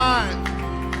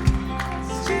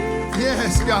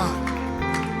Yes, God.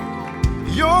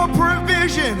 Your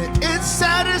provision, it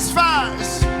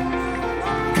satisfies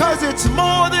because it's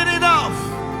more than enough.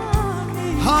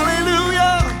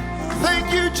 Hallelujah.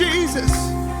 Thank you, Jesus.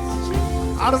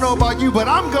 I don't know about you, but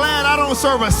I'm glad I don't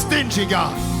serve a stingy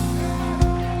God.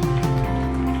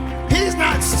 He's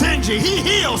not stingy. He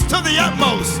heals to the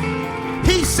utmost.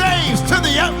 He saves to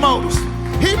the utmost.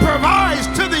 He provides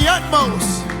to the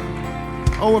utmost.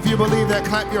 Oh, if you believe that,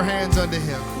 clap your hands unto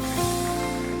him.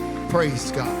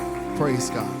 Praise God. Praise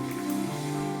God.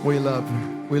 We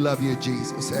love you,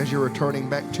 Jesus. As you're returning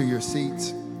back to your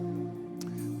seats,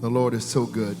 the Lord is so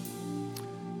good.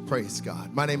 Praise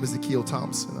God. My name is Akil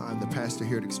Thompson. I'm the pastor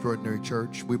here at Extraordinary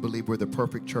Church. We believe we're the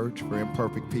perfect church for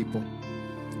imperfect people.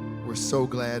 We're so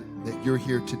glad that you're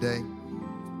here today.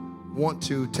 Want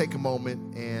to take a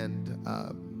moment and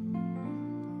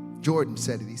Jordan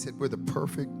said it. He said, we're the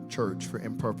perfect church for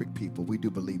imperfect people. We do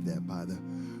believe that by the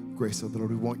grace of the Lord.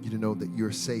 We want you to know that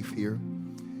you're safe here.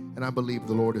 And I believe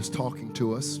the Lord is talking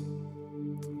to us.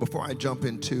 Before I jump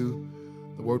into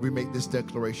the word, we make this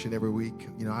declaration every week.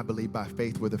 You know, I believe by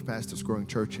faith we're the fastest growing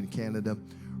church in Canada,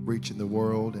 reaching the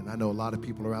world. And I know a lot of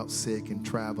people are out sick and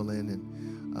traveling.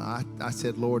 And I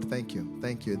said, Lord, thank you.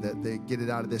 Thank you that they get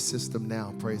it out of this system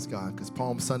now. Praise God. Because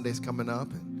Palm Sunday's coming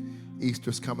up and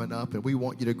Easter's coming up. And we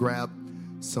want you to grab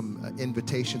some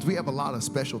invitations. We have a lot of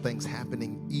special things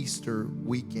happening Easter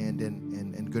weekend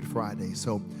and Good Friday.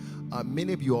 So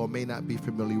many of you all may not be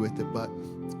familiar with it, but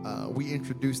we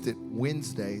introduced it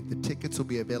Wednesday. The tickets will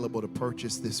be available to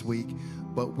purchase this week,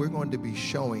 but we're going to be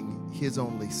showing His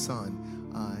Only Son.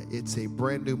 It's a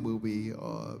brand new movie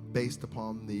based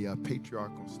upon the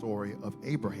patriarchal story of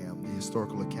Abraham, the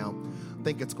historical account. I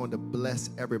think it's going to bless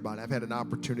everybody. I've had an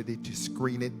opportunity to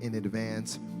screen it in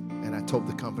advance, and I told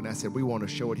the company, I said, we want to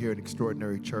show it here at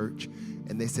Extraordinary Church.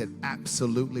 And they said,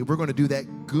 absolutely. We're going to do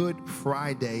that Good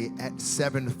Friday at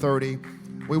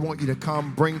 7:30. We want you to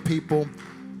come, bring people.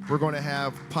 We're going to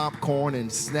have popcorn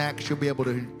and snacks. You'll be able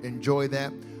to enjoy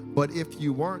that. But if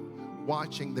you weren't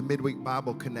watching the Midweek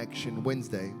Bible Connection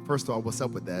Wednesday, first of all, what's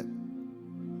up with that?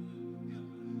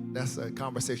 That's a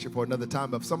conversation for another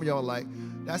time. But some of y'all are like,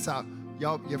 that's how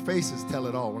y'all, your faces tell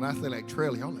it all. When I say like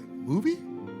trailer, y'all like, movie?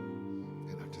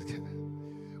 And I'm just kidding.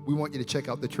 We want you to check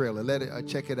out the trailer.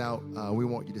 Check it out. We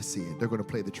want you to see it. They're going to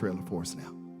play the trailer for us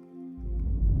now.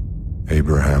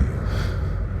 Abraham,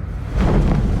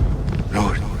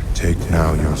 Lord, take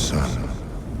now your son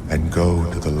and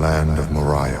go to the land of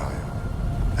Moriah,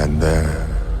 and there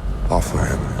offer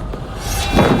him.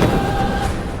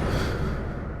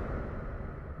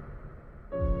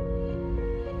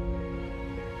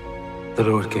 The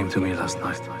Lord came to me last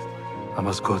night. I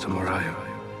must go to Moriah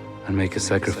and make a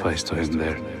sacrifice to him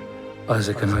there.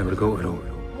 Isaac and I will go alone.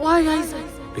 Why, Isaac?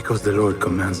 Because the Lord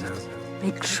commands it.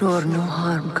 Make sure no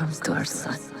harm comes to our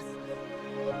son.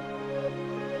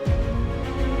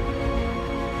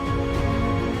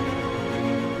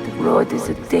 The road is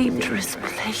a dangerous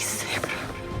place,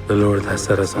 Abraham. The Lord has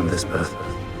set us on this path.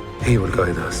 He will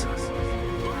guide us.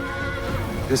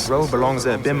 This road belongs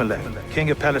to Abimelech, king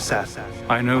of Pelisath.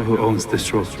 I know who owns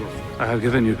this road. I have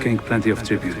given your king plenty of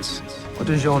tributes. What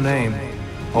is your name,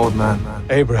 old man?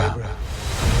 Abraham.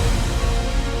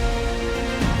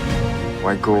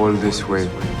 Why go all this way?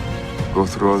 Go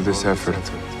through all this effort?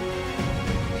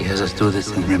 He has us do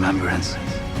this in remembrance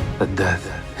that death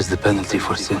is the penalty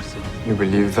for sin. You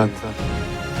believe that?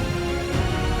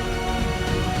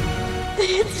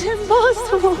 It's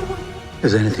impossible.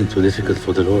 Is anything too difficult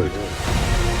for the Lord?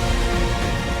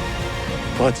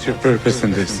 What's your purpose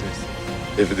in this?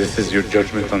 If this is your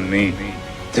judgment on me,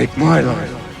 take my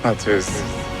life, not his.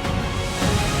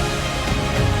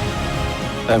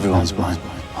 Everyone's blind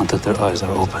until their eyes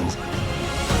are opened.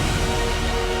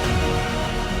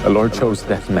 The Lord chose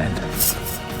that man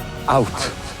out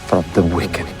from the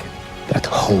wicked, that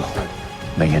hope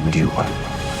may endure.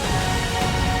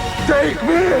 Take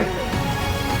me!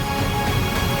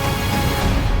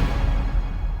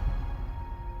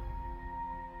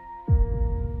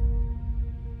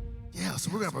 So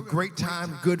we're going to have a great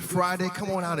time, Good Friday. Come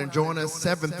on out and join us,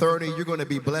 7:30. You're going to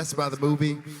be blessed by the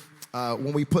movie.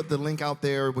 When we put the link out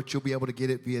there, which you'll be able to get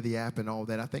it via the app and all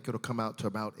that, I think it'll come out to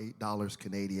about $8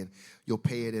 Canadian. You'll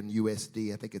pay it in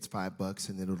USD. I think it's $5,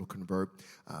 and then it'll convert.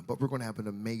 But we're going to have an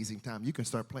amazing time. You can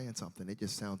start playing something. It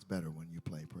just sounds better when you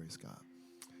play, praise God.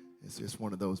 It's just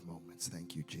one of those moments.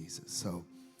 Thank you, Jesus. So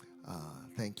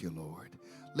thank you, Lord.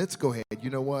 Let's go ahead. You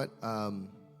know what?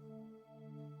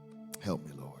 Help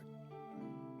me, Lord.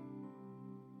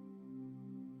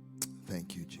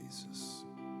 Thank you, Jesus.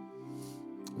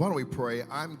 Why don't we pray?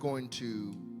 I'm going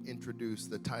to introduce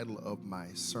the title of my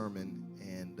sermon,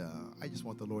 and I just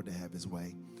want the Lord to have his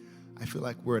way. I feel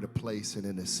like we're at a place and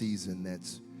in a season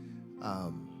that's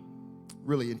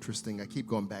really interesting. I keep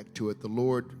going back to it. The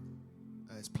Lord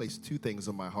has placed two things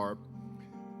on my heart,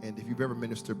 and if you've ever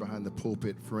ministered behind the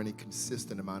pulpit for any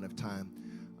consistent amount of time,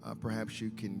 perhaps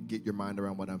you can get your mind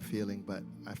around what I'm feeling, but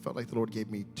I felt like the Lord gave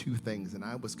me two things, and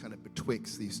I was kind of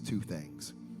betwixt these two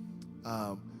things.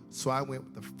 So I went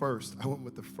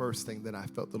with the first thing that I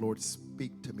felt the Lord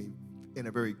speak to me in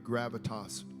a very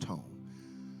gravitas tone.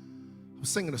 I was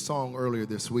singing a song earlier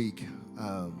this week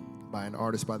by an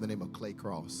artist by the name of Clay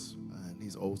Cross, and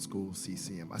he's old school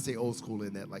CCM. I say old school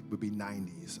in that like would be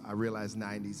 90s. I realize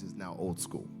 90s is now old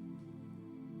school.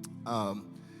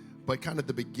 But kind of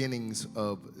the beginnings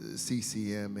of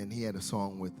CCM, and he had a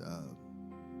song with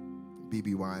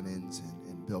B.B. Winans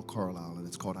and Bill Carlisle, and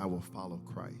it's called I Will Follow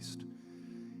Christ.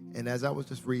 And as I was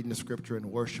just reading the scripture and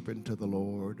worshiping the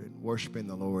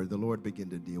Lord began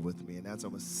to deal with me. And as I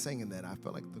was singing that, I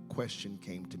felt like the question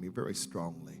came to me very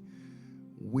strongly.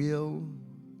 Will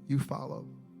you follow?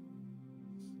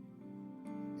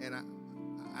 And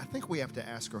I think we have to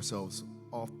ask ourselves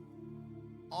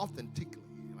authentically,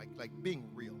 like being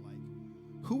real, like,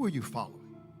 who are you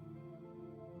following?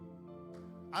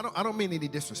 I don't mean any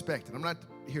disrespect, and I'm not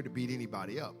here to beat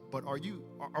anybody up, but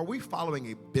are we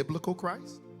following a biblical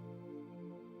Christ?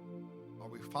 Are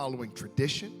we following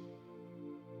tradition?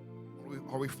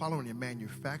 Are we following a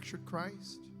manufactured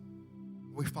Christ?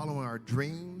 Are we following our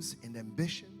dreams and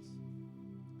ambitions?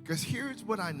 Because here's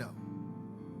what I know.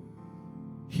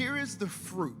 Here is the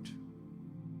fruit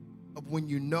of when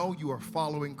you know you are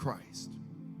following Christ.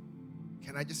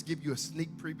 Can I just give you a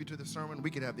sneak preview to the sermon? We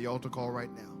could have the altar call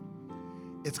right now.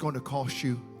 It's going to cost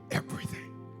you everything.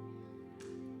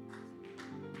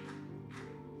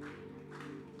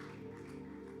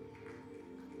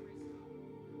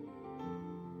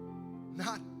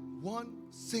 Not one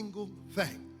single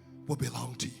thing will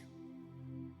belong to you.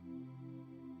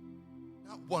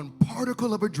 Not one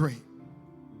particle of a dream.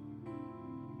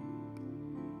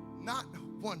 Not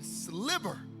one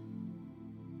sliver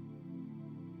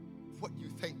of what you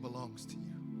think belongs to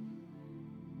you.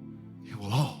 It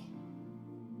will all.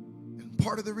 And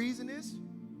part of the reason is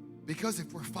because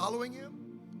if we're following him,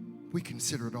 we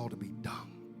consider it all to be dung.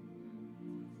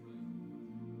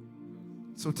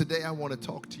 So today I want to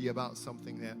talk to you about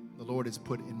something that the Lord has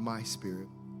put in my spirit.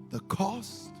 The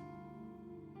cost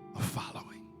of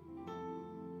following.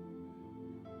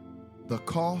 The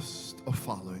cost of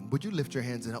following. Would you lift your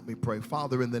hands and help me pray?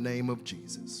 Father, in the name of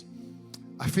Jesus,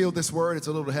 I feel this word. It's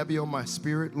a little heavy on my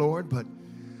spirit, Lord, but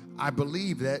I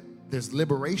believe that there's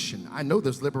liberation. I know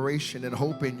there's liberation and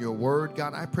hope in your word.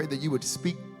 God, I pray that you would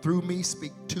speak through me,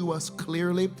 speak to us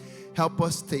clearly. Help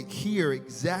us to hear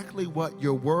exactly what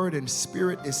your word and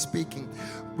spirit is speaking.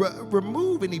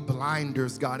 Remove any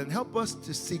blinders, God, and help us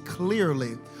to see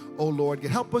clearly, oh Lord.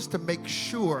 Help us to make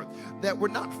sure that we're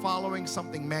not following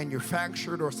something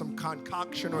manufactured or some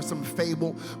concoction or some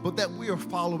fable, but that we are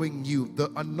following you, the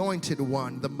anointed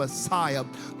one, the Messiah,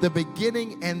 the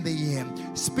beginning and the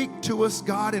end. Speak to us,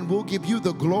 God, and we'll give you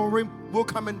the glory. We'll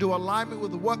come into alignment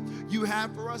with what you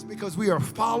have for us because we are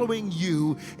following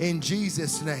you in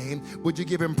Jesus' name. Would you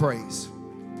give him praise?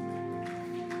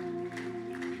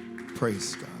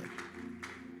 Praise God.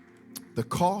 The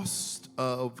cost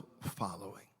of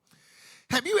following.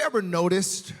 Have you ever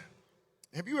noticed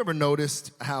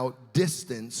how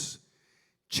distance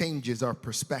changes our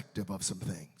perspective of some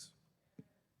things?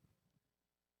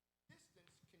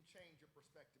 Distance can change your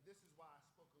perspective. This is why I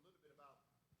spoke a little bit about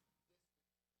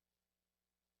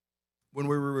when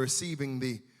we were receiving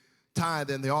the tithe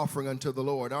and the offering unto the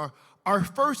Lord. Our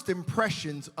first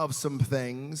impressions of some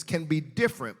things can be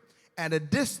different at a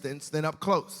distance than up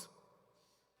close.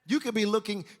 You could be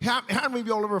looking, how many of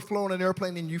y'all ever flown an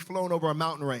airplane and you've flown over a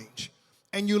mountain range?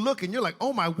 And you look and you're like,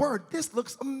 oh my word, this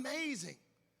looks amazing.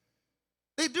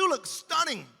 They do look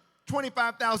stunning,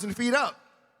 25,000 feet up.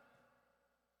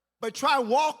 But try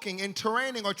walking and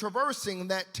terraining or traversing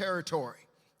that territory.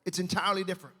 It's entirely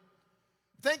different.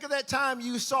 Think of that time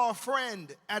you saw a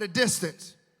friend at a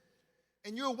distance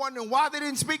and you were wondering why they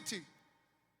didn't speak to you.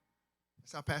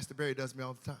 That's how Pastor Barry does me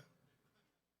all the time.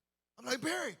 I'm like,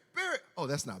 Barry. Oh,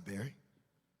 that's not Barry.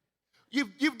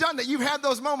 You've done that. You've had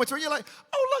those moments where you're like,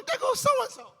 oh, look, there goes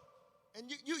so-and-so.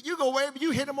 And you go wave,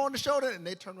 you hit them on the shoulder, and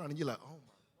they turn around, and you're like, oh, my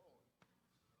Lord.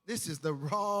 This is the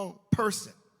wrong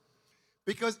person.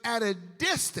 Because at a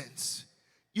distance,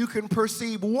 you can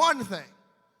perceive one thing.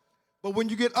 But when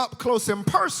you get up close and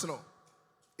personal,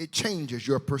 it changes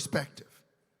your perspective.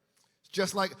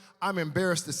 Just like, I'm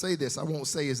embarrassed to say this, I won't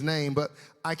say his name, but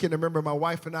I can remember my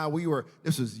wife and I,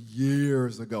 this was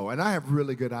years ago, and I have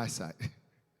really good eyesight.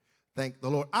 Thank the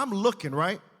Lord. I'm looking,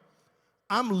 right?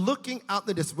 I'm looking out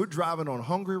the distance. We're driving on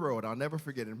Hungry Road. I'll never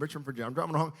forget it, in Richmond, Virginia. I'm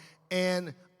driving on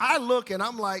and I look and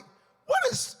I'm like, what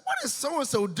is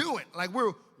so-and-so doing? Like,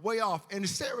 we're way off. And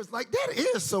Sarah's like, that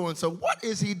is so-and-so. What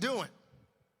is he doing?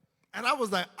 And I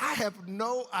was like, I have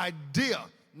no idea.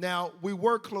 Now, we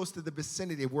were close to the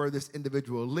vicinity of where this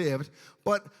individual lived,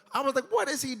 but I was like, what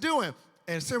is he doing?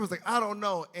 And Sarah was like, I don't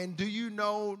know. And do you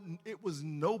know, it was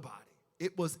nobody.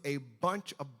 It was a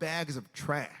bunch of bags of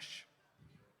trash.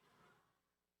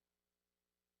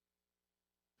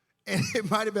 And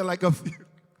it might have been like a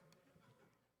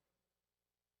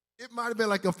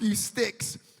few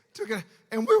sticks.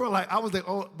 And we were like, I was like,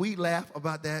 oh, we laugh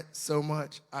about that so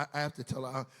much. I have to tell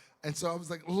her. And so I was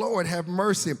like, Lord, have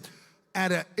mercy.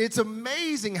 It's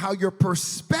amazing how your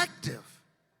perspective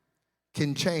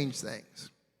can change things.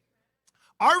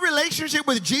 Our relationship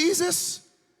with Jesus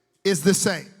is the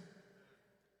same.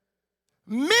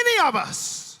 Many of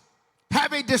us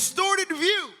have a distorted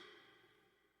view,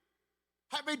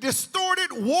 have a distorted,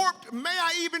 warped, may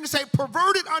I even say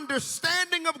perverted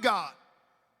understanding of God,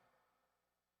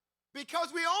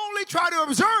 because we only try to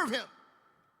observe him.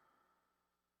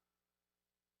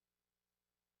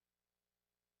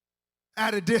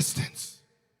 At a distance.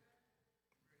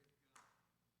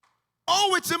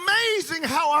 Oh, it's amazing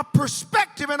how our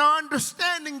perspective and our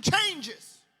understanding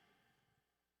changes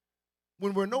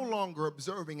when we're no longer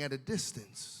observing at a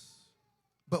distance,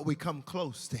 but we come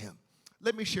close to him.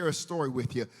 Let me share a story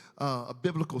with you, a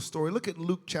biblical story. Look at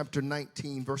Luke chapter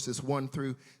 19, verses 1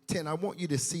 through 10. I want you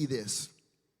to see this.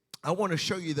 I want to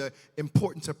show you the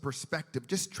importance of perspective.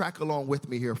 Just track along with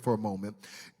me here for a moment.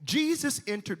 Jesus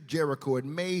entered Jericho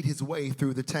and made his way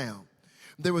through the town.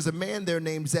 There was a man there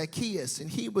named Zacchaeus, and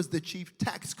he was the chief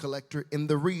tax collector in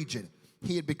the region.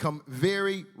 He had become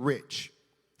very rich.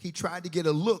 He tried to get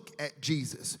a look at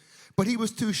Jesus, but he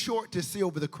was too short to see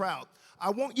over the crowd. I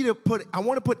want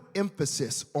to put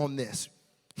emphasis on this.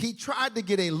 He tried to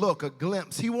get a look, a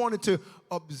glimpse. He wanted to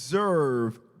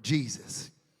observe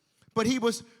Jesus, but he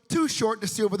was too short to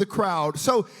see over the crowd.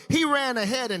 So he ran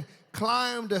ahead and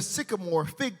climbed a sycamore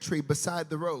fig tree beside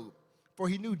the road, for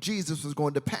he knew Jesus was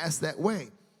going to pass that way.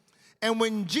 And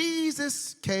when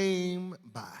Jesus came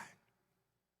by,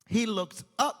 he looked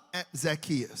up at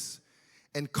Zacchaeus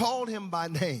and called him by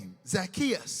name.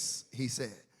 Zacchaeus, he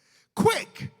said,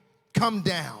 quick, come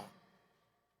down.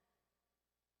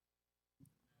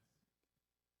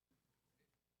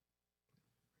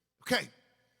 Okay,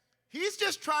 he's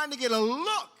just trying to get a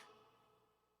look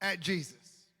at Jesus.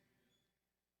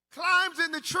 Climbs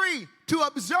in the tree to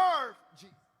observe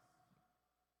Jesus.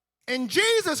 And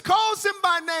Jesus calls him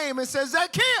by name and says,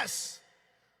 Zacchaeus,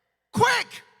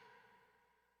 quick,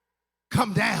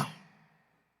 come down.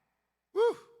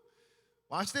 Woo.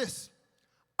 Watch this.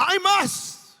 I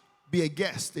must be a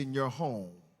guest in your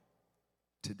home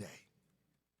today.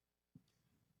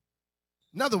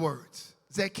 In other words,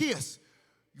 Zacchaeus,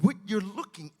 what you're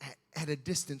looking at a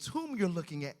distance, whom you're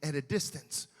looking at a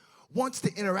distance, wants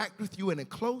to interact with you in a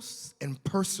close and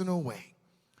personal way.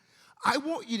 I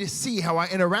want you to see how I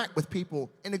interact with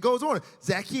people. And it goes on.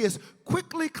 Zacchaeus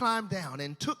quickly climbed down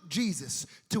and took Jesus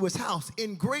to his house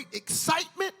in great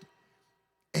excitement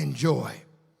and joy.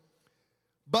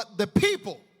 But the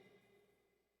people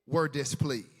were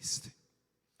displeased.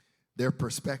 Their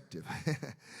perspective.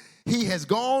 He has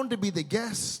gone to be the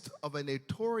guest of a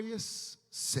notorious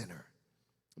sinner,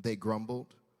 they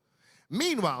grumbled.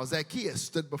 Meanwhile, Zacchaeus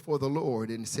stood before the Lord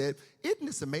and said, isn't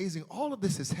this amazing? All of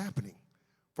this is happening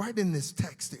right in this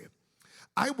text here.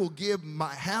 I will give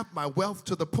half my wealth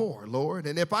to the poor, Lord,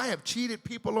 and if I have cheated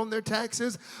people on their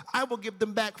taxes, I will give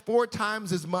them back 4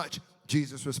 times as much.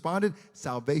 Jesus responded,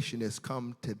 salvation has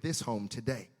come to this home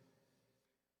today.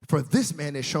 For this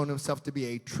man has shown himself to be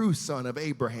a true son of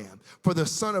Abraham. For the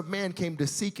Son of Man came to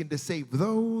seek and to save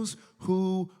those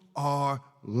who are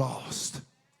lost.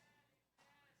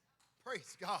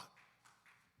 Praise God.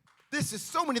 This is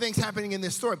so many things happening in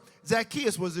this story.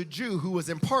 Zacchaeus was a Jew who was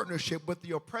in partnership with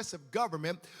the oppressive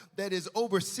government that is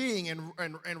overseeing and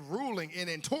ruling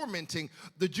and tormenting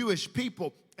the Jewish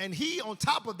people. And he, on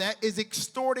top of that, is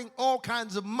extorting all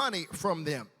kinds of money from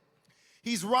them.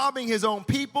 He's robbing his own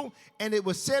people, and it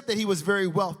was said that he was very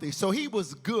wealthy. So he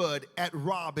was good at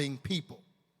robbing people.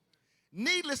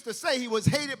 Needless to say, he was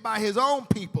hated by his own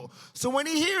people. So when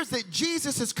he hears that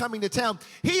Jesus is coming to town,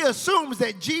 he assumes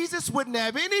that Jesus wouldn't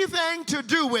have anything to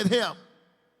do with him.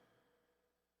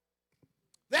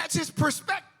 That's his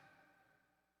perspective.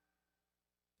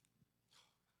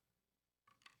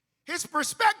 His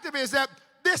perspective is that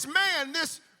this man,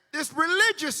 this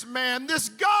religious man, this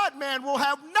God man will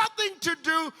have nothing to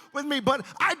do with me, but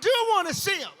I do want to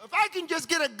see him. If I can just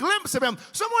get a glimpse of him,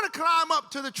 so I want to climb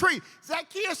up to the tree.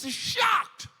 Zacchaeus is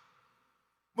shocked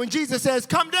when Jesus says,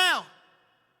 come down.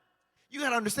 You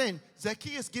got to understand,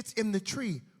 Zacchaeus gets in the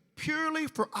tree purely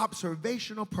for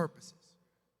observational purposes,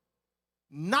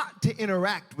 not to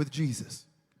interact with Jesus.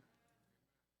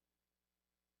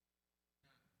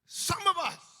 Some of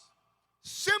us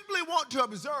simply want to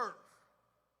observe,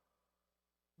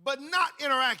 but not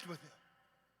interact with him.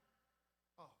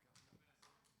 Oh.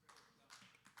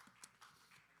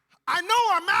 I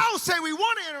know our mouths say we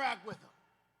want to interact with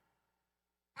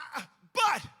him,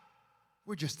 but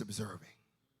we're just observing.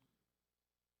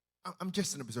 I'm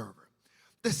just an observer.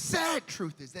 The sad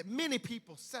truth is that many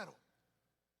people settle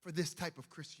for this type of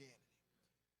Christianity.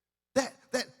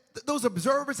 Those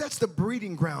observers, that's the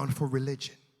breeding ground for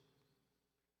religion.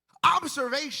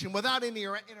 Observation without any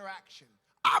interaction.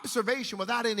 Observation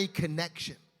without any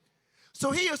connection.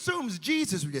 So he assumes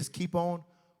Jesus will just keep on,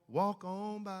 walk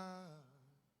on by.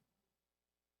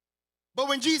 But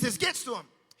when Jesus gets to him,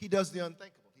 he does the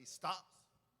unthinkable. He stops,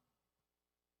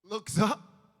 looks up,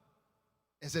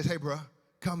 and says, hey, bro,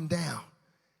 come down.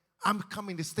 I'm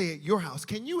coming to stay at your house.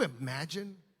 Can you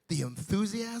imagine the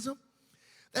enthusiasm?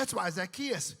 That's why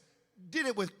Zacchaeus did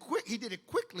it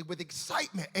quickly with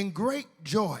excitement and great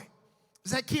joy.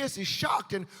 Zacchaeus is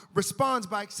shocked and responds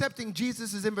by accepting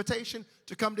Jesus' invitation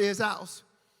to come to his house.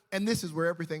 And this is where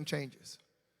everything changes.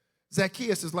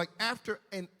 Zacchaeus is like, after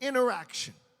an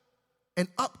interaction, an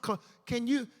up close,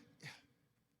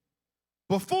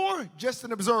 before just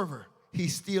an observer,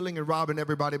 he's stealing and robbing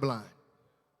everybody blind.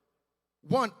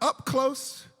 One up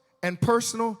close and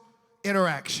personal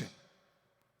interaction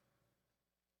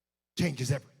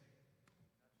changes everything.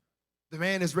 The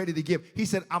man is ready to give. He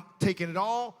said, I'm taking it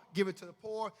all, give it to the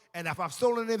poor, and if I've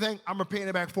stolen anything, I'm repaying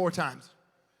it back 4 times.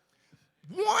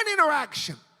 One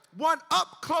interaction, one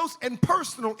up close and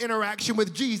personal interaction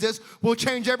with Jesus will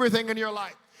change everything in your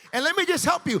life. And let me just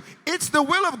help you. It's the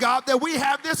will of God that we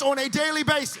have this on a daily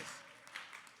basis.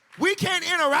 We can't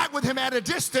interact with him at a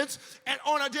distance and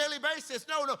on a daily basis.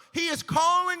 No. He is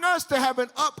calling us to have an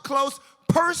up-close,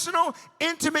 personal,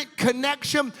 intimate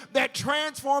connection that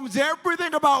transforms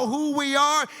everything about who we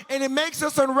are, and it makes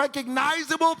us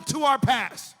unrecognizable to our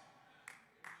past.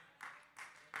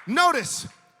 Notice,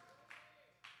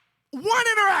 one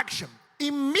interaction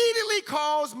immediately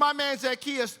caused my man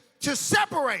Zacchaeus to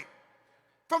separate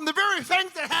from the very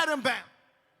things that had him bound.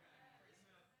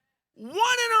 One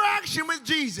interaction with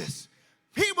Jesus,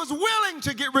 he was willing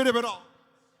to get rid of it all.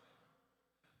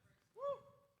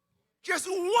 Just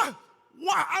one.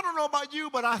 Why? I don't know about you,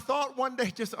 but I thought one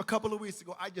day, just a couple of weeks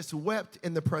ago, I just wept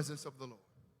in the presence of the Lord.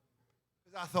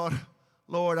 Because I thought,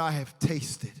 Lord, I have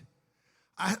tasted.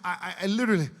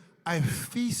 I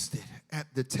feasted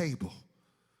at the table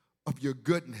of your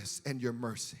goodness and your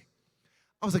mercy.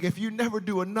 I was like, if you never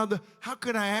do another, how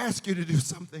could I ask you to do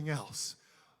something else?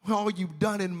 Well, all you've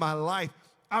done in my life,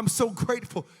 I'm so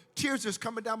grateful. Tears are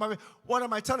coming down my face. What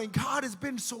am I telling? God has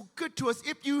been so good to us.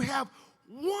 If you have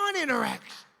one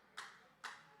interaction,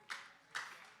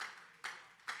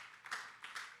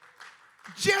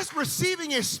 just receiving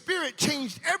his spirit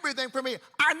changed everything for me.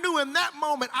 I knew in that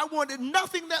moment I wanted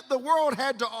nothing that the world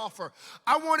had to offer.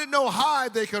 I wanted no high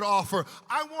they could offer.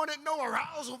 I wanted no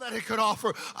arousal that it could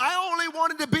offer. I only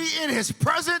wanted to be in his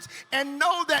presence and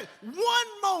know that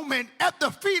one moment at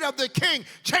the feet of the king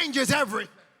changes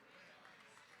everything.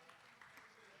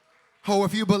 Oh,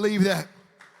 if you believe that,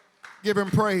 give him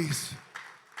praise.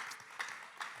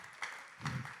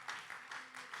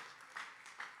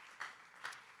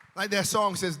 Like that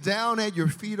song says, down at your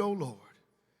feet, O Lord,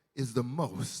 is the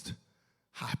most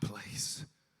high place.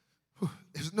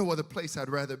 There's no other place I'd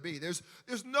rather be. There's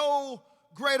no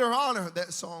greater honor,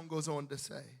 that song goes on to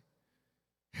say.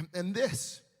 And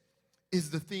this is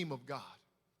the theme of God.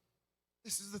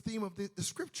 This is the theme of the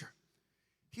scripture.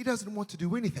 He doesn't want to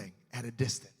do anything at a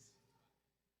distance.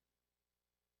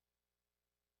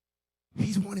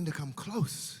 He's wanting to come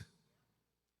close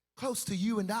to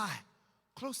you and I.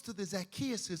 Close to the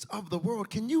Zacchaeuses of the world.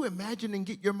 Can you imagine and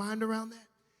get your mind around that?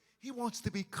 He wants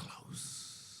to be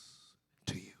close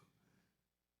to you.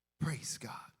 Praise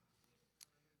God.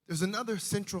 There's another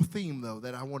central theme, though,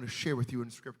 that I want to share with you in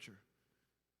Scripture.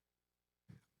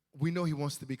 We know he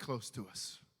wants to be close to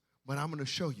us, but I'm going to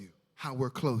show you how we're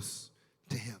close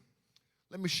to him.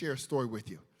 Let me share a story with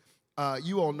you.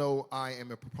 You all know I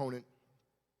am a proponent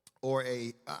or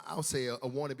I'll say a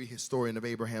wannabe historian of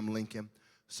Abraham Lincoln.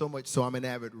 So much so I'm an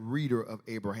avid reader of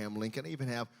Abraham Lincoln.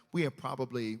 We have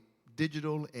probably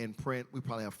digital and print, we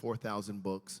probably have 4,000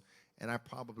 books, and I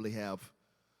probably have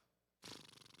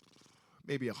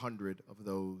maybe 100 of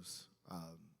those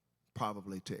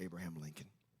probably to Abraham Lincoln.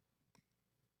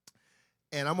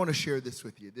 And I'm going to share this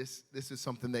with you. This is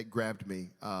something that grabbed me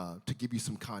to give you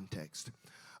some context.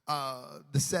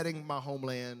 The setting, my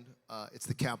homeland, it's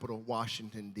the capital,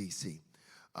 Washington, D.C.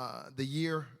 The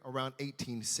year around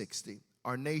 1860.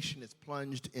 Our nation is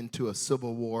plunged into a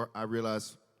civil war. I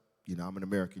realize, I'm an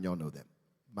American. Y'all know that.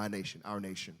 My nation, our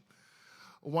nation.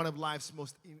 One of life's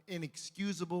most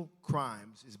inexcusable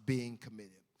crimes is being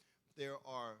committed. There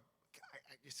are,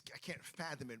 I can't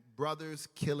fathom it, brothers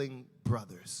killing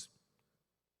brothers.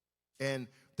 And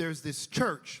there's this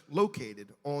church located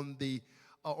on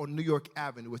New York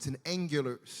Avenue. It's an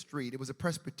angular street. It was a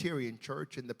Presbyterian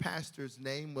church, and the pastor's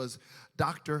name was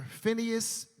Dr.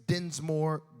 Phineas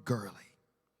Dinsmore Gurley.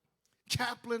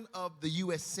 Chaplain of the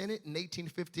U.S. Senate in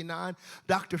 1859,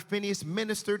 Dr. Phineas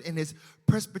ministered in his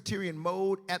Presbyterian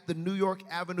mode at the New York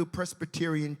Avenue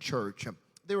Presbyterian Church.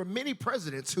 There were many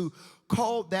presidents who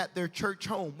called that their church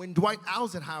home. When Dwight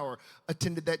Eisenhower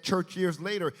attended that church years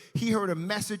later, he heard a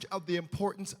message of the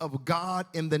importance of God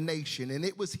in the nation. And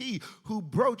it was he who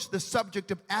broached the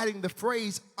subject of adding the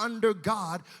phrase "under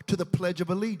God" to the Pledge of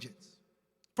Allegiance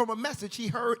from a message he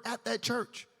heard at that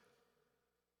church.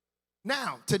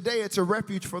 Now, today it's a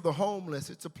refuge for the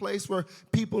homeless. It's a place where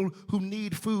people who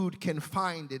need food can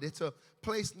find it. It's a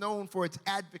place known for its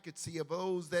advocacy of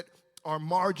those that are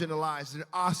marginalized and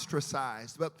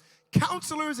ostracized. But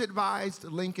counselors advised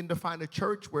Lincoln to find a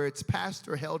church where its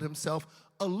pastor held himself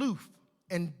aloof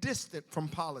and distant from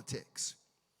politics.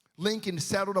 Lincoln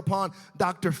settled upon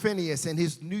Dr. Phineas and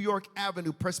his New York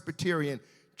Avenue Presbyterian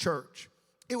Church.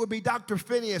 It would be Dr.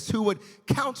 Phineas who would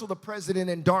counsel the president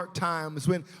in dark times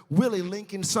when Willie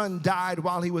Lincoln's son died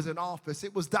while he was in office.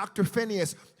 It was Dr.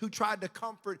 Phineas who tried to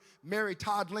comfort Mary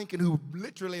Todd Lincoln, who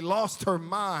literally lost her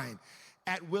mind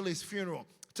at Willie's funeral.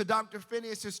 To Dr.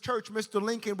 Phineas's church, Mr.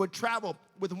 Lincoln would travel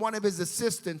with one of his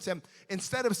assistants, and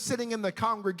instead of sitting in the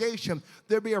congregation,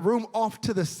 there'd be a room off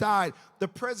to the side. The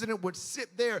president would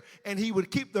sit there, and he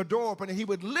would keep the door open, and he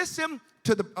would listen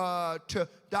to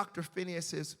Dr.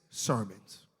 Phineas's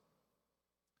sermons.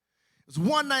 It was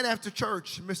one night after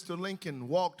church, Mr. Lincoln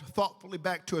walked thoughtfully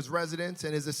back to his residence,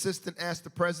 and his assistant asked the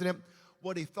president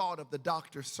what he thought of the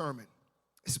doctor's sermon.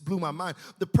 This blew my mind.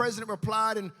 The president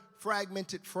replied in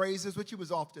fragmented phrases, which he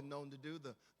was often known to do.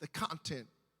 The content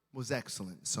was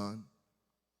excellent, son.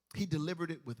 He delivered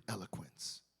it with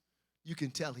eloquence. You can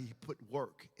tell he put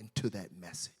work into that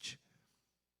message.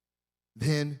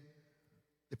 Then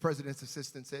the president's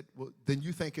assistant said, well, then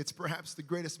you think it's perhaps the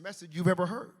greatest message you've ever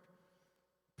heard?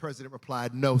 The president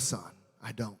replied, no, son,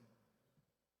 I don't.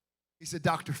 He said,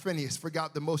 Dr. Phineas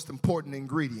forgot the most important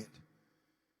ingredient.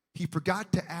 He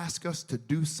forgot to ask us to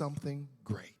do something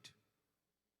great.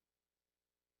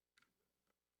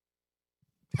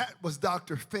 That was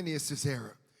Dr. Phineas's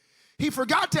error. He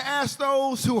forgot to ask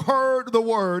those who heard the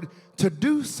word to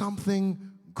do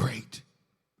something great.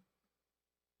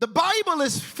 The Bible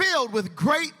is filled with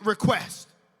great requests.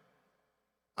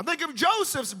 I think of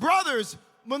Joseph's brothers.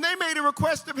 When they made a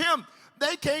request of him,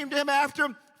 they came to him after,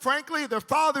 frankly, their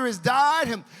father has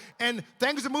died and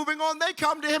things are moving on. They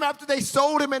come to him after they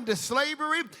sold him into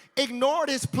slavery, ignored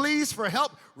his pleas for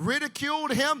help,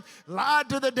 ridiculed him, lied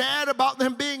to the dad about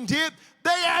them being dead. They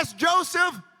asked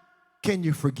Joseph, can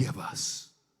you forgive us?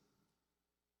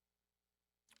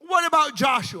 What about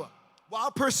Joshua?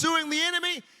 While pursuing the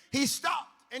enemy, he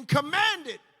stopped and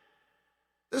commanded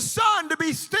the sun to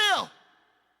be still.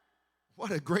 What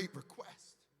a great request.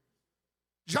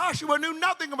 Joshua knew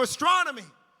nothing of astronomy.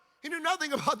 He knew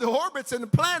nothing about the orbits and the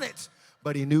planets,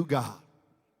 but he knew God.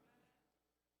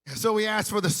 And so he asked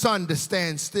for the sun to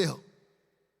stand still.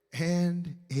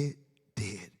 And it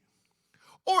did.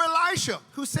 Or Elisha,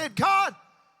 who said, God,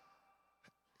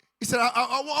 he said,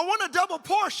 I want a double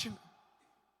portion.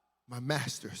 My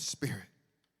master's spirit.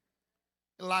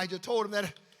 Elijah told him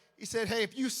that, he said, hey,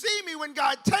 if you see me when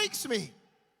God takes me,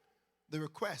 the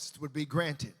request would be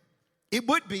granted. It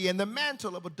would be, and the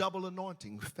mantle of a double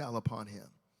anointing fell upon him.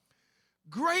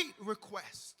 Great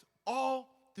request all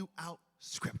throughout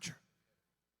Scripture.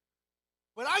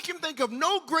 But I can think of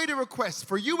no greater request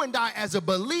for you and I as a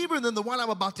believer than the one I'm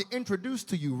about to introduce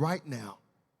to you right now.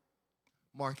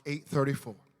 Mark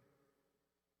 8:34.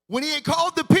 When he had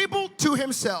called the people to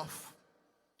himself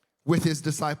with his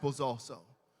disciples also,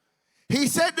 he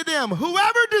said to them,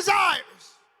 whoever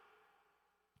desires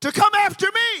to come after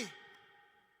me,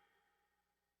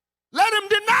 let him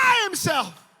deny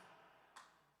himself,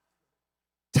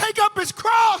 take up his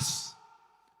cross,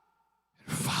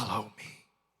 and follow me.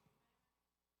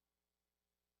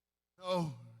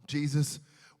 Jesus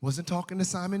wasn't talking to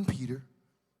Simon Peter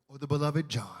or the beloved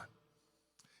John.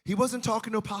 He wasn't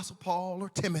talking to Apostle Paul or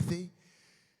Timothy.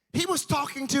 He was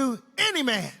talking to any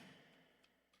man,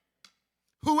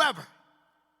 whoever.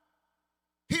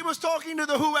 He was talking to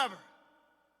the whoever.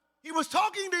 He was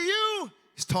talking to you.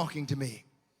 He's talking to me.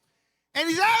 And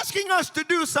he's asking us to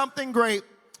do something great.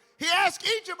 He asked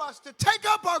each of us to take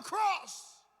up our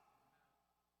cross,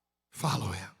 follow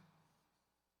him.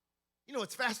 You know,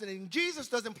 it's fascinating. Jesus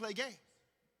doesn't play games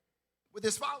with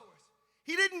his followers.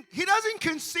 He doesn't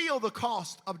conceal the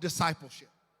cost of discipleship.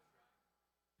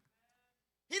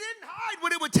 He didn't hide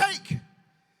what it would take.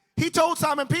 He told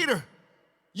Simon Peter,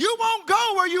 you won't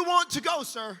go where you want to go,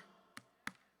 sir.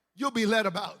 You'll be led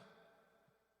about.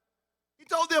 He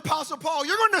told the Apostle Paul,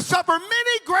 you're going to suffer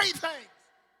many great things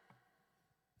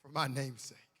for my name's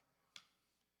sake.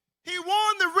 He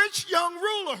warned the rich young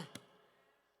ruler,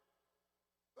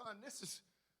 son,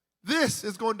 this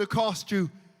is going to cost you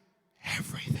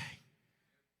everything.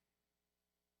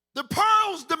 The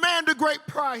pearls demand a great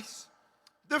price.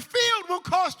 The field will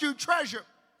cost you treasure.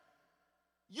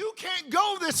 You can't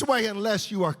go this way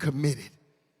unless you are committed.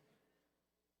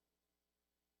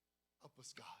 Help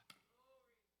us, God.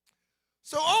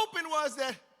 So open was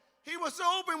that he was so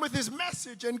open with his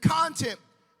message and content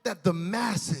that the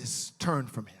masses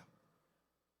turned from him.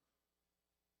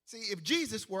 See, if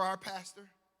Jesus were our pastor,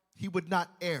 he would not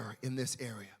err in this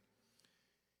area.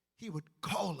 He would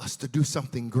call us to do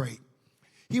something great.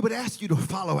 He would ask you to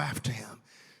follow after him,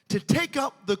 to take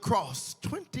up the cross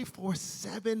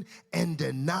 24/7 and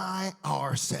deny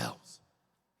ourselves.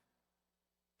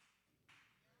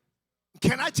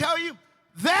 Can I tell you,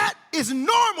 that is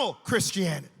normal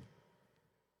Christianity.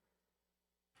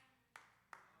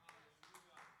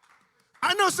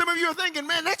 I know some of you are thinking,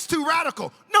 man, that's too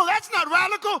radical. No, that's not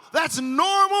radical. That's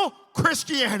normal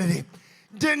Christianity.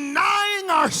 Denying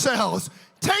ourselves,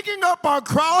 taking up our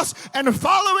cross and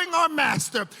following our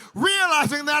master,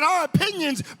 realizing that our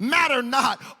opinions matter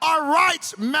not, our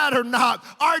rights matter not,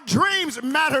 our dreams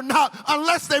matter not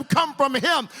unless they've come from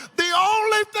him. The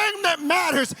only thing that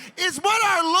matters is what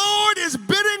our Lord is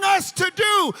bidding us to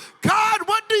do. God,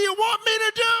 what do you want me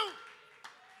to do?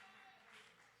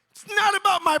 It's not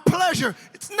about my pleasure.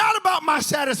 It's not about my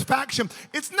satisfaction.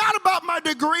 It's not about my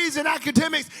degrees in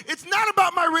academics. It's not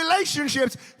about my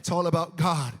relationships. It's all about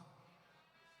God.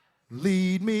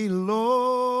 Lead me,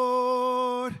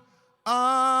 Lord,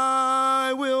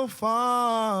 I will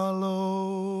follow.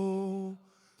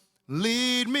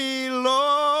 Lead me,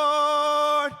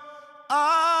 Lord,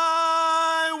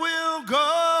 I will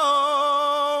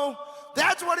go.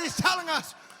 That's what he's telling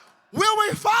us. Will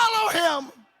we follow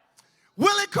him?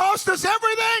 Will it cost us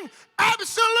everything?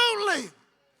 Absolutely.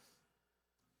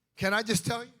 Can I just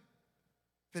tell you?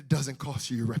 It doesn't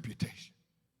cost you your reputation.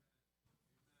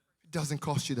 It doesn't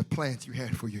cost you the plans you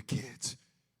had for your kids.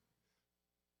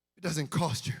 It doesn't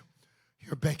cost you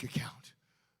your bank account.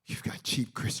 You've got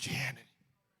cheap Christianity.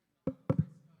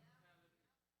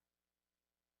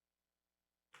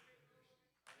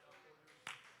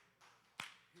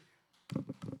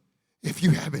 If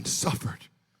you haven't suffered,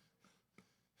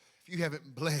 if you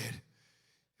haven't bled,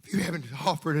 if you haven't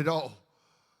offered it all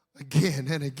again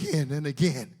and again and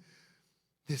again,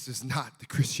 this is not the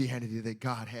Christianity that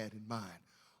God had in mind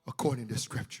according to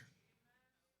Scripture.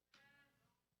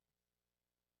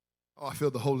 Oh, I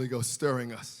feel the Holy Ghost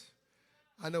stirring us.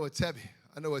 I know it's heavy.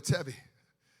 I know it's heavy.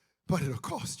 But it'll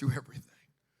cost you everything.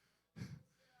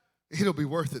 It'll be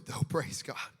worth it, though. Praise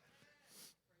God.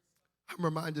 I'm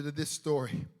reminded of this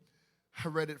story. I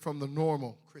read it from the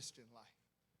normal Christian life.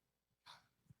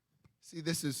 See,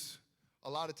 this is a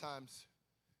lot of times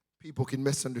people can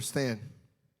misunderstand.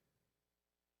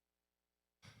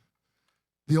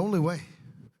 The only way,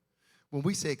 when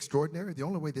we say extraordinary, the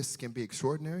only way this can be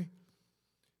extraordinary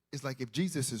is like if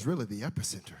Jesus is really the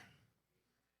epicenter.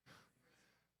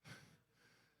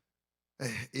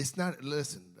 It's not,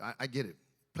 listen, I get it.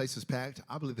 Place is packed.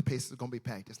 I believe the place is going to be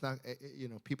packed. It's not,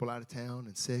 people out of town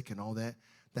and sick and all that.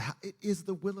 It is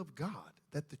the will of God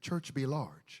that the church be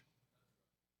large.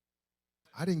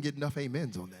 I didn't get enough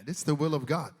amens on that. It's the will of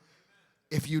God.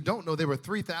 If you don't know, there were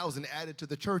 3,000 added to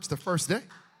the church the first day.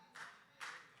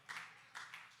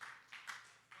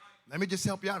 Let me just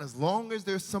help you out. As long as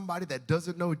there's somebody that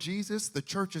doesn't know Jesus, the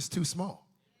church is too small.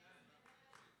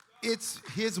 It's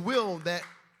his will that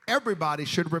everybody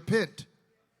should repent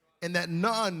and that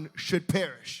none should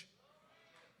perish.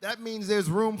 That means there's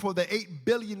room for the 8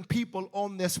 billion people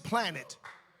on this planet.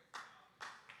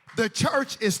 The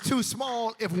church is too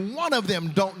small if one of them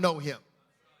don't know him.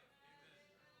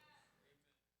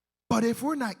 But if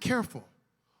we're not careful,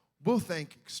 we'll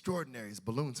think extraordinary as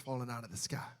balloons falling out of the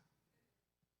sky.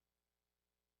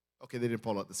 Okay, they didn't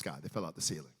fall out the sky. They fell out the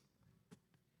ceiling.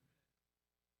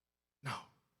 No.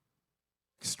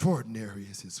 Extraordinary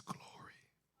is his glory.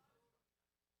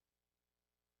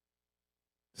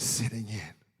 Sitting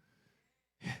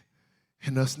in.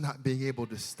 And us not being able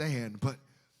to stand, but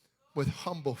with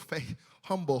humble faith,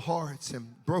 humble hearts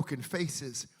and broken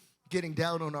faces, getting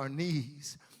down on our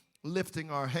knees,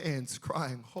 lifting our hands,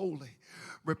 crying, holy,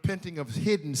 repenting of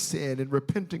hidden sin and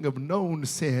repenting of known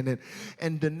sin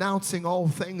and denouncing all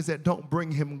things that don't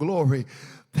bring him glory.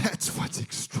 That's what's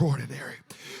extraordinary.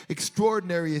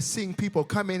 Extraordinary is seeing people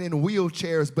come in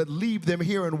wheelchairs but leave them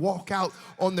here and walk out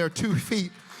on their 2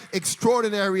 feet.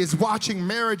 Extraordinary is watching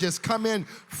marriages come in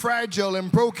fragile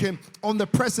and broken on the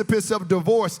precipice of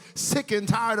divorce, sick and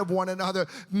tired of one another,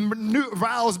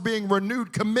 vows being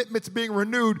renewed, commitments being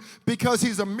renewed because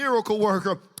he's a miracle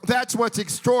worker. That's what's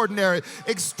extraordinary.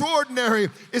 Extraordinary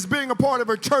is being a part of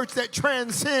a church that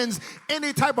transcends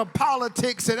any type of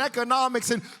politics and economics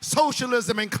and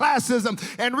socialism and classism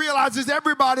and realizes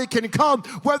everybody can come,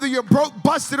 whether you're broke,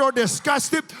 busted, or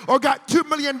disgusted, or got $2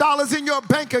 million in your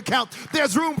bank account.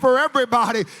 There's room for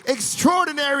everybody.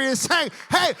 Extraordinary is saying,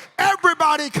 hey,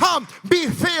 everybody come, be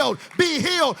filled, be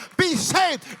healed, be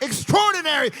saved.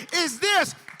 Extraordinary is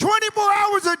this: 24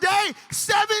 hours a day,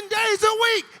 7 days a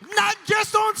week, not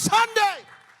just on Sunday.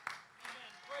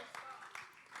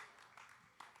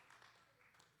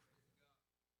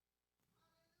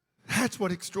 That's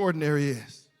what extraordinary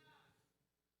is.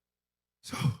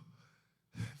 So,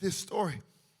 this story,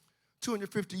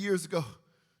 250 years ago,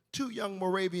 2 young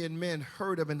Moravian men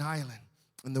heard of an island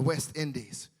in the West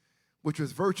Indies, which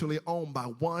was virtually owned by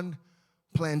one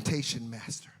plantation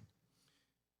master.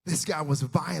 This guy was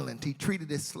violent. He treated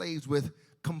his slaves with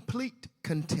complete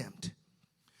contempt.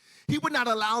 He would not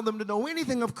allow them to know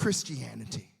anything of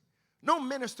Christianity. No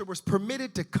minister was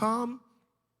permitted to come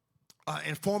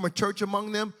and form a church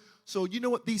among them. So you know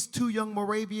what these 2 young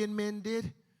Moravian men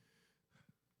did?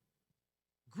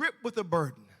 Gripped with a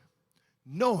burden,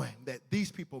 knowing that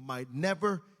these people might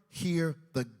never hear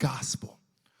the gospel.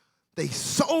 They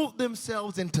sold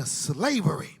themselves into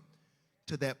slavery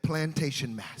to that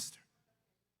plantation master.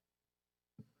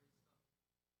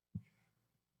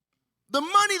 The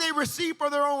money they received for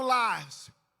their own lives,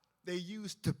 they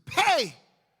used to pay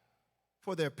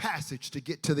for their passage to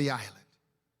get to the island.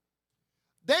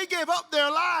 They gave up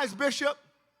their lives, Bishop.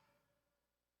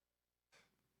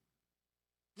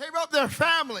 Gave up their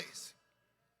families,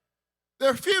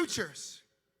 their futures,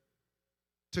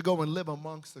 to go and live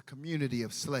amongst the community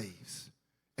of slaves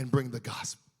and bring the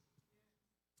gospel.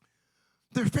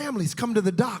 Their families come to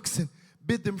the docks and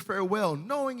bid them farewell,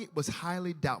 knowing it was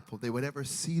highly doubtful they would ever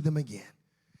see them again.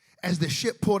 As the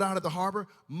ship pulled out of the harbor,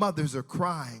 mothers are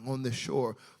crying on the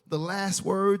shore. The last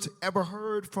words ever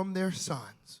heard from their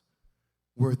sons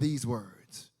were these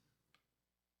words: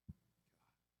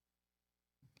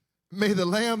 "May the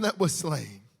lamb that was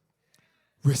slain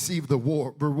receive the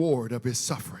reward of his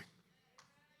suffering."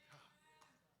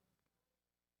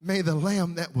 May the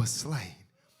lamb that was slain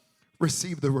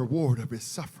receive the reward of his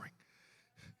suffering.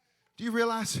 Do you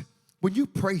realize when you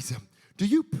praise him, do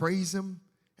you praise him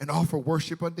and offer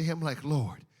worship unto him like,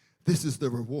 Lord, this is the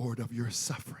reward of your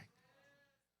suffering?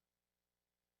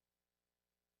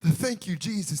 The thank you,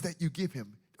 Jesus, that you give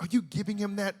him, are you giving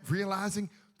him that, realizing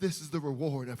this is the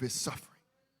reward of his suffering?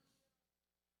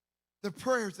 The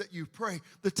prayers that you pray,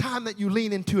 the time that you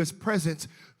lean into his presence,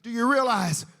 do you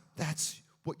realize that's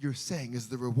what you're saying is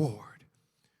the reward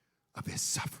of his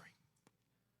suffering?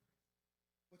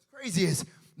 What's crazy is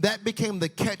that became the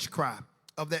catch cry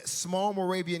of that small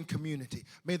Moravian community.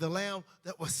 May the lamb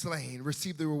that was slain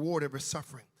receive the reward of his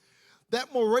suffering.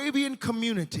 That Moravian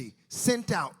community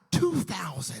sent out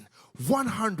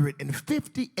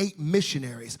 2,158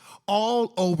 missionaries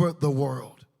all over the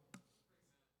world.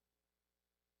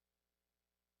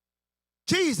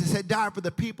 Jesus had died for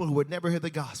the people who would never hear the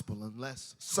gospel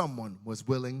unless someone was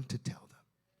willing to tell them.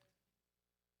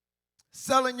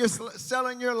 Selling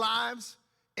your lives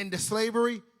into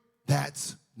slavery,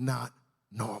 that's not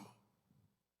normal.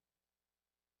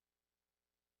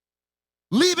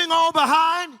 Leaving all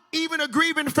behind, even a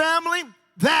grieving family,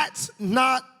 that's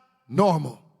not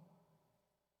normal.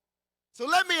 So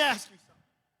let me ask you something.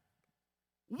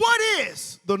 What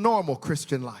is the normal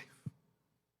Christian life?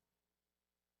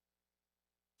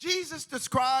 Jesus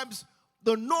describes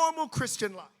the normal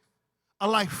Christian life, a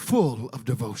life full of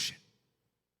devotion.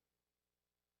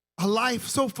 A life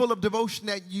so full of devotion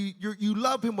that you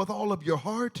love him with all of your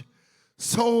heart,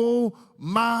 soul,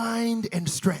 mind, and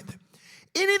strength.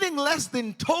 Anything less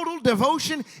than total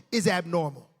devotion is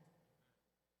abnormal.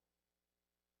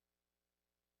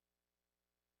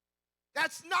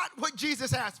 That's not what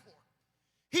Jesus asked for.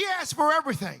 He asked for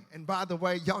everything. And by the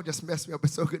way, y'all just messed me up.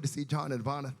 It's so good to see John and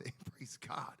Vonna. Praise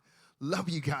God. Love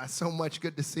you guys so much.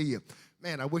 Good to see you.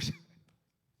 Man, I wish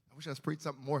I was preaching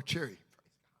something more cheery.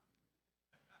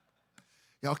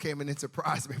 Y'all came in and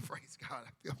surprised me. Praise God. I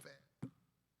feel bad.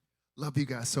 Love you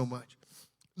guys so much.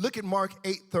 Look at Mark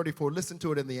 8:34. Listen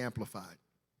to it in the Amplified.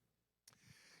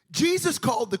 Jesus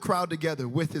called the crowd together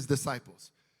with his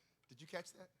disciples. Did you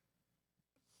catch that?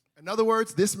 In other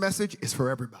words, this message is for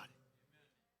everybody.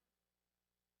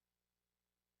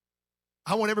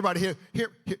 I want everybody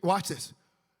here, watch this.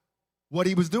 What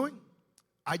he was doing,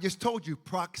 I just told you,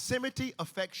 proximity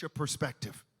affects your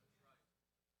perspective.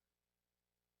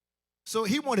 So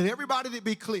he wanted everybody to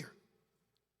be clear.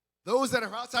 Those that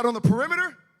are outside on the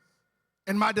perimeter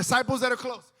and my disciples that are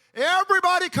close.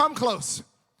 Everybody come close.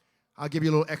 I'll give you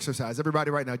a little exercise.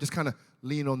 Everybody right now, just kind of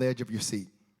lean on the edge of your seat.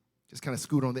 Just kind of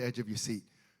scoot on the edge of your seat.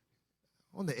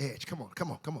 On the edge. Come on.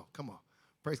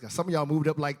 Praise God. Some of y'all moved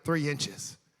up like 3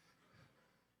 inches.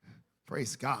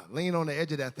 Praise God. Lean on the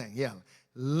edge of that thing. Yeah.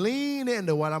 Lean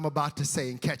into what I'm about to say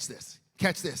and catch this.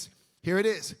 Catch this. Here it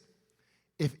is.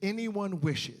 If anyone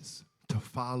wishes to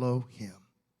follow him,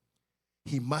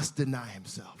 he must deny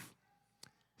himself,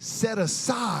 set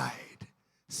aside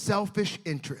selfish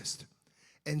interest,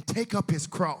 and take up his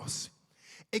cross,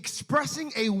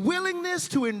 expressing a willingness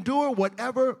to endure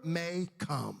whatever may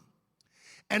come.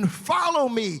 And follow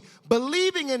me,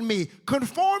 believing in me,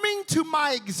 conforming to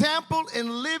my example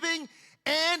in living,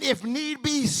 and if need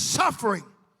be, suffering,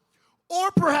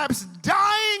 or perhaps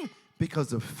dying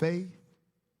because of faith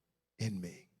in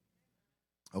me.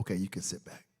 Okay, you can sit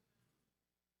back.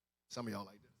 Some of y'all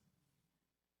like this.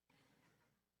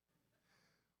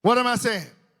 What am I saying?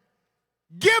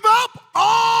 Give up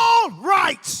all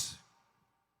rights.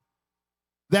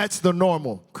 That's the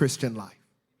normal Christian life.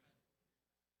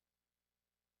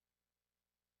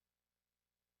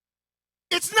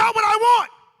 It's not what I want,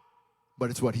 but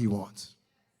it's what he wants.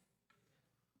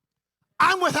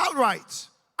 I'm without rights.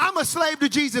 I'm a slave to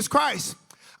Jesus Christ.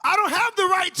 I don't have the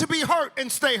right to be hurt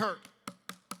and stay hurt.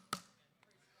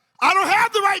 I don't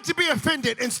have the right to be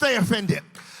offended and stay offended.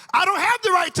 I don't have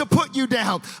the right to put you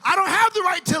down. I don't have the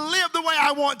right to live the way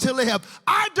I want to live.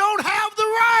 I don't have the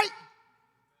right.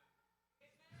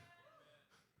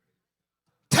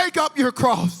 Take up your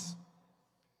cross.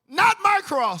 Not my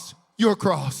cross, your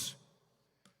cross.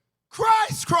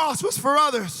 Christ's cross was for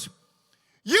others.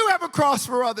 You have a cross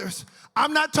for others.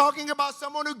 I'm not talking about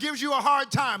someone who gives you a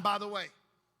hard time, by the way.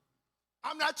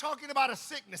 I'm not talking about a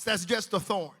sickness that's just a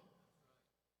thorn.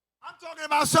 I'm talking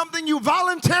about something you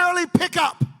voluntarily pick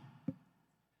up.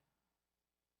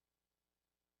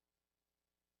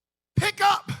 Pick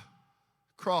up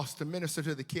cross to minister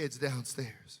to the kids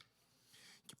downstairs.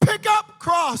 Pick up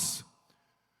cross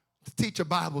to teach a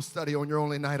Bible study on your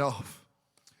only night off.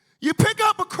 You pick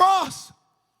up a cross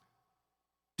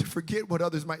to forget what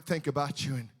others might think about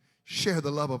you and share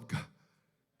the love of God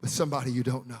with somebody you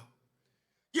don't know.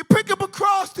 You pick up a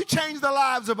cross to change the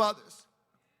lives of others.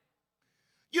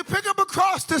 You pick up a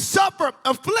cross to suffer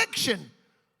affliction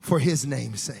for his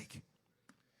name's sake.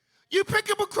 You pick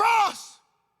up a cross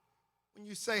when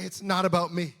you say it's not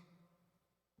about me.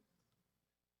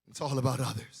 It's all about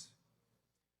others.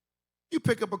 You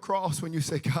pick up a cross when you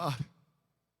say, God,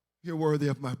 you're worthy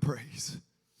of my praise.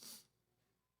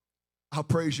 I'll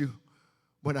praise you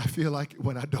when I feel like it,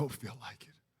 when I don't feel like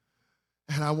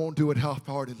it. And I won't do it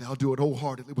half-heartedly. I'll do it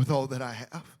wholeheartedly with all that I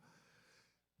have.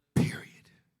 Period.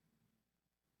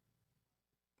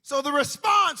 So the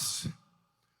response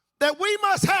that we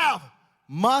must have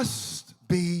must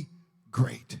be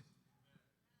great.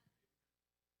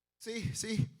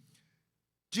 See,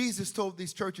 Jesus told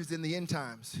these churches in the end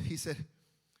times, he said,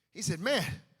 man,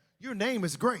 your name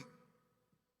is great.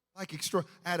 Like extra.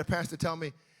 I had a pastor tell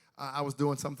me I was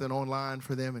doing something online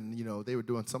for them, and they were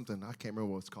doing something. I can't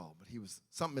remember what it's called, but he was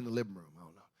something in the living room. I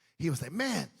don't know. He was like,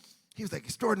 man, he was like,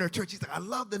 extraordinary church. He's like, I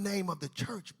love the name of the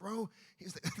church, bro.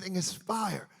 He's like, that thing is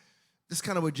fire. This is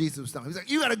kind of what Jesus was telling. He's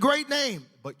like, you got a great name,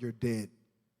 but you're dead.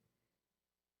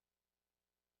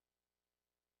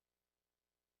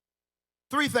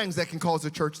 Three things that can cause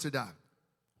a church to die.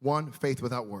 One, faith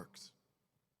without works.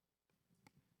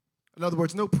 In other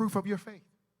words, no proof of your faith.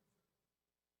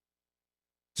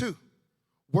 Two,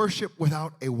 worship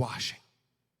without a washing.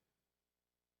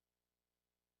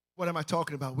 What am I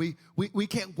talking about? We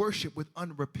can't worship with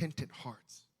unrepentant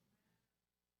hearts.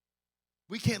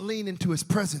 We can't lean into his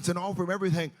presence and offer him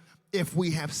everything if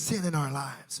we have sin in our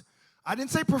lives. I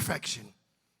didn't say perfection.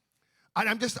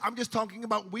 I'm just talking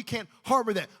about we can't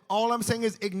harbor that. All I'm saying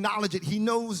is acknowledge it. He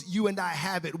knows you and I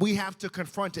have it. We have to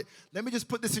confront it. Let me just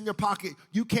put this in your pocket.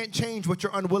 You can't change what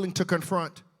you're unwilling to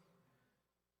confront.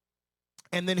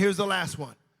 And then here's the last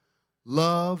one.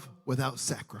 Love without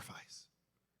sacrifice.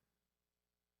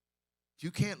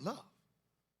 You can't love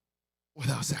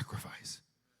without sacrifice.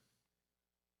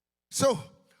 So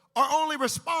our only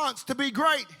response to be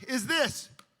great is this.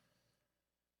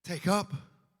 Take up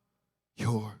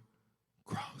your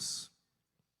cross.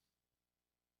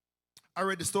 I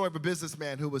read the story of a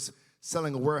businessman who was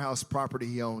selling a warehouse property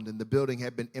he owned, and the building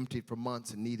had been emptied for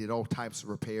months and needed all types of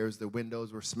repairs. The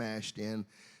windows were smashed in,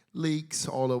 leaks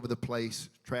all over the place,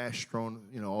 trash thrown,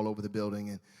 all over the building.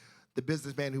 And the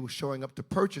businessman who was showing up to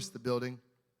purchase the building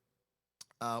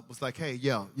was like, "Hey,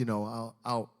 yeah,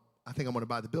 I think I'm going to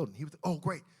buy the building." He was, "Oh,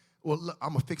 great. Well, look, I'm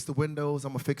going to fix the windows.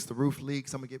 I'm going to fix the roof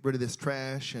leaks. I'm going to get rid of this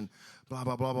trash and blah,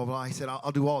 blah, blah, blah, blah." He said,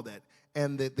 I'll do all that.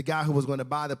 And the guy who was going to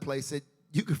buy the place said,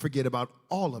 "You can forget about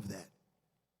all of that.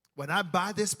 When I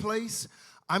buy this place,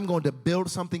 I'm going to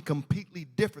build something completely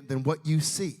different than what you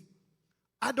see.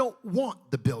 I don't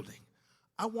want the building.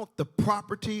 I want the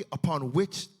property upon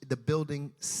which the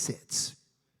building sits."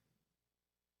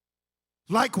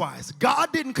 Likewise,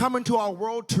 God didn't come into our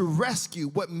world to rescue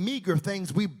what meager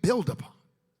things we build upon.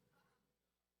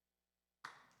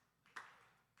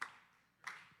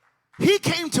 He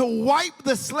came to wipe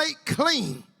the slate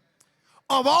clean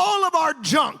of all of our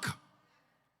junk.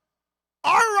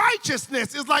 Our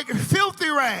righteousness is like filthy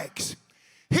rags.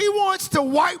 He wants to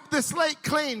wipe the slate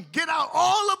clean, get out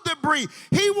all of the debris.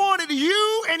 He wanted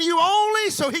you and you only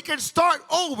so he can start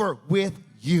over with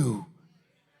you.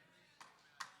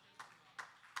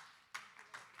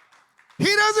 He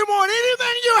doesn't want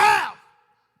anything you have.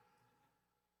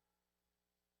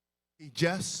 He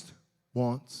just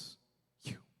wants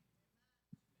you.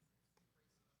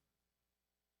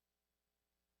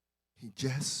 He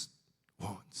just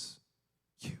wants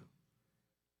you.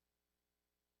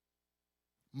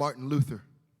 Martin Luther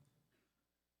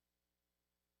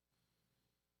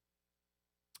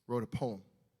wrote a poem.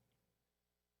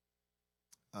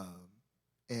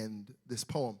 And this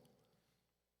poem,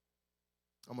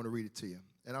 I'm going to read it to you.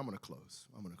 And I'm going to close.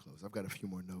 I've got a few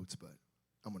more notes, but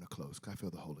I'm going to close because I feel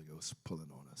the Holy Ghost pulling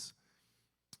on us.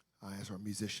 I ask our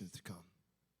musicians to come.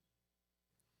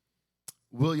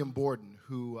 William Borden,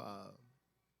 who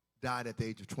died at the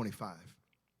age of 25,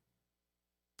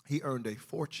 he earned a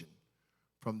fortune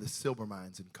from the silver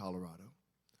mines in Colorado.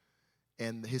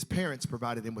 And his parents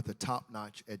provided him with a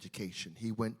top-notch education.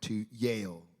 He went to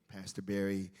Yale, Pastor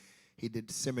Barry. He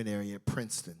did seminary at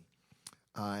Princeton.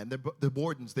 And the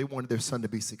Bordens, they wanted their son to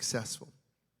be successful.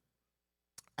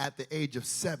 At the age of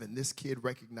 7, this kid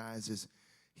recognizes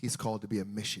he's called to be a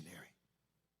missionary.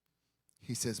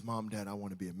 He says, "Mom, Dad, I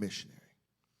want to be a missionary."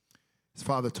 His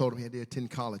father told him he had to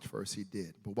attend college first. He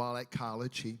did. But while at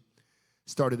college, he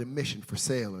started a mission for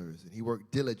sailors, and he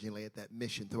worked diligently at that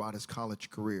mission throughout his college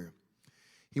career.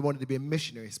 He wanted to be a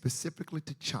missionary specifically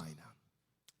to China.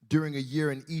 During a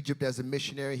year in Egypt as a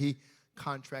missionary, he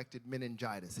contracted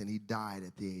meningitis, and he died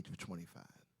at the age of 25.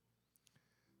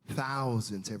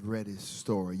 Thousands have read his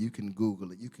story. You can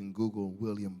Google it. You can Google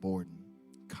William Borden,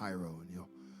 Cairo, and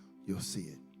you'll see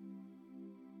it.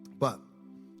 But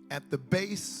at the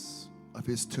base of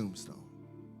his tombstone,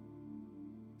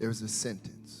 there's a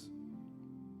sentence,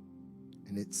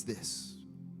 and it's this: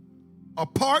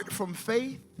 "Apart from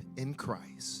faith in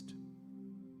Christ,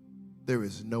 there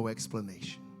is no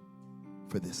explanation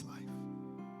for this life."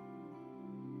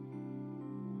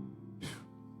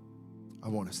 I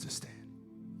want us to stand.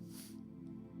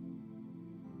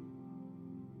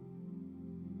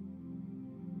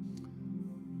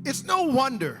 It's no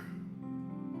wonder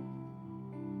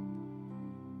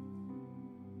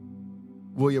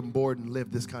William Borden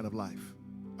lived this kind of life.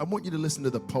 I want you to listen to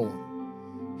the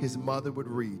poem his mother would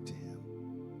read to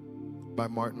him by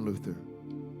Martin Luther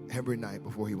every night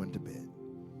before he went to bed.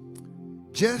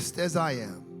 "Just as I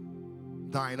am,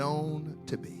 thine own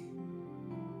to be,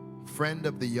 friend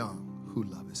of the young who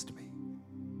lovest me,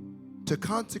 to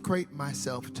consecrate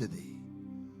myself to thee,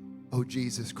 O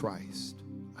Jesus Christ,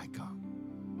 I come.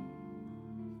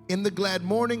 In the glad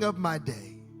morning of my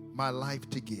day, my life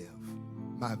to give,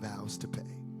 my vows to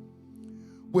pay,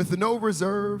 with no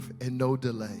reserve and no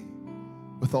delay,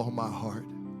 with all my heart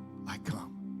I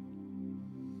come.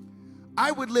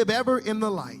 I would live ever in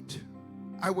the light,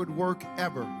 I would work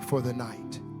ever for the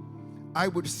night, I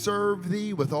would serve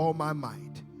thee with all my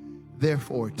might,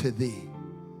 therefore to thee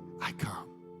I come.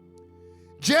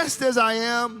 Just as I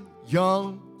am,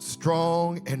 young,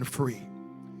 strong, and free,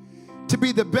 to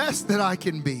be the best that I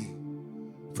can be,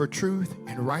 for truth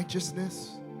and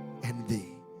righteousness and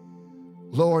thee.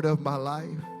 Lord of my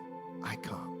life, I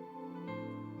come.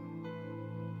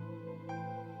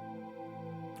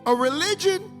 A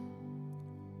religion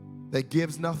that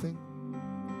gives nothing,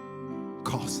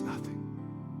 costs nothing,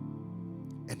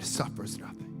 and suffers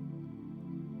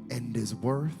nothing, and is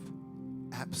worth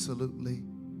absolutely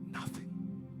nothing.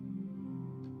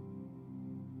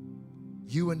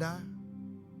 You and I,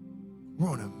 we're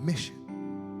on a mission.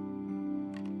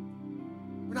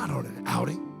 We're not on an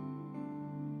outing.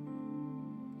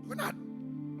 We're not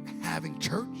having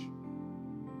church.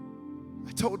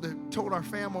 I told our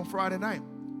fam on Friday night,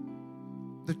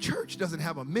 the church doesn't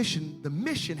have a mission. The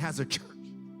mission has a church.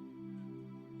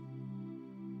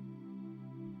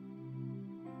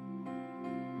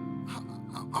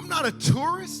 I'm not a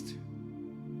tourist.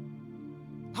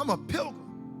 I'm a pilgrim.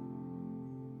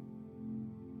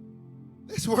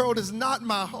 This world is not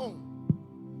my home.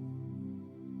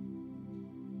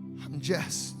 I'm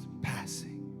just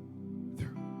passing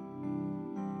through.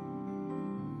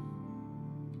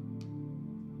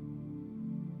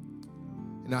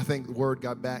 And I think the word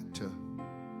got back to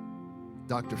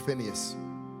Dr. Phineas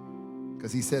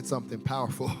because he said something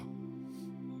powerful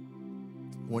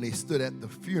when he stood at the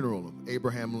funeral of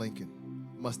Abraham Lincoln.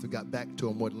 Must have got back to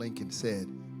him what Lincoln said.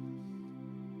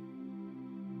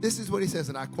 This is what he says,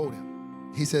 and I quote him.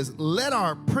 He says, "Let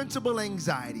our principal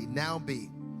anxiety now be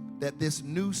that this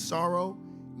new sorrow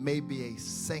may be a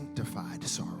sanctified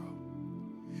sorrow,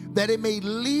 that it may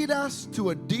lead us to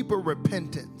a deeper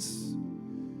repentance,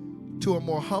 to a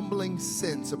more humbling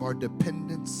sense of our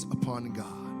dependence upon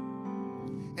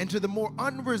God, and to the more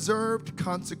unreserved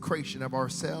consecration of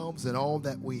ourselves and all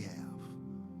that we have."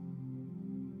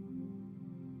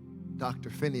 Dr.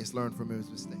 Phineas learned from his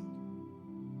mistake.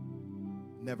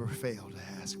 Never fail to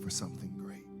ask for something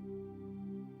great.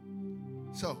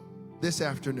 So, this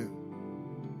afternoon,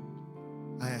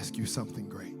 I ask you something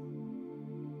great.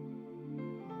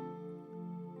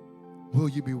 Will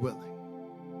you be willing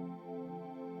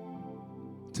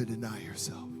to deny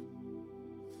yourself?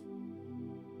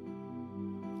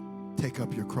 Take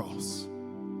up your cross.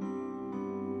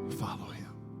 Follow him.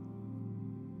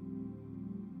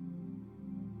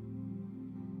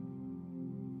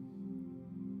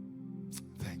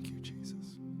 Thank you,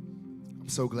 Jesus. I'm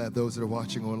so glad those that are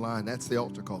watching online, that's the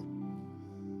altar call.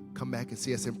 Come back and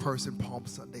see us in person Palm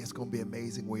Sunday. It's going to be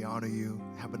amazing. We honor you.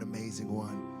 Have an amazing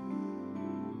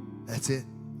one. That's it.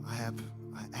 I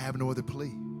have no other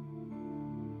plea.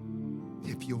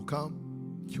 If you'll come,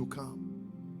 you'll come.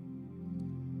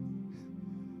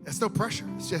 There's no pressure.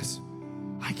 It's just,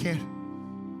 I can't.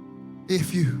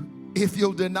 If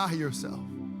you'll deny yourself,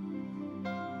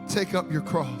 take up your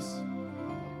cross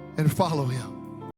and follow him.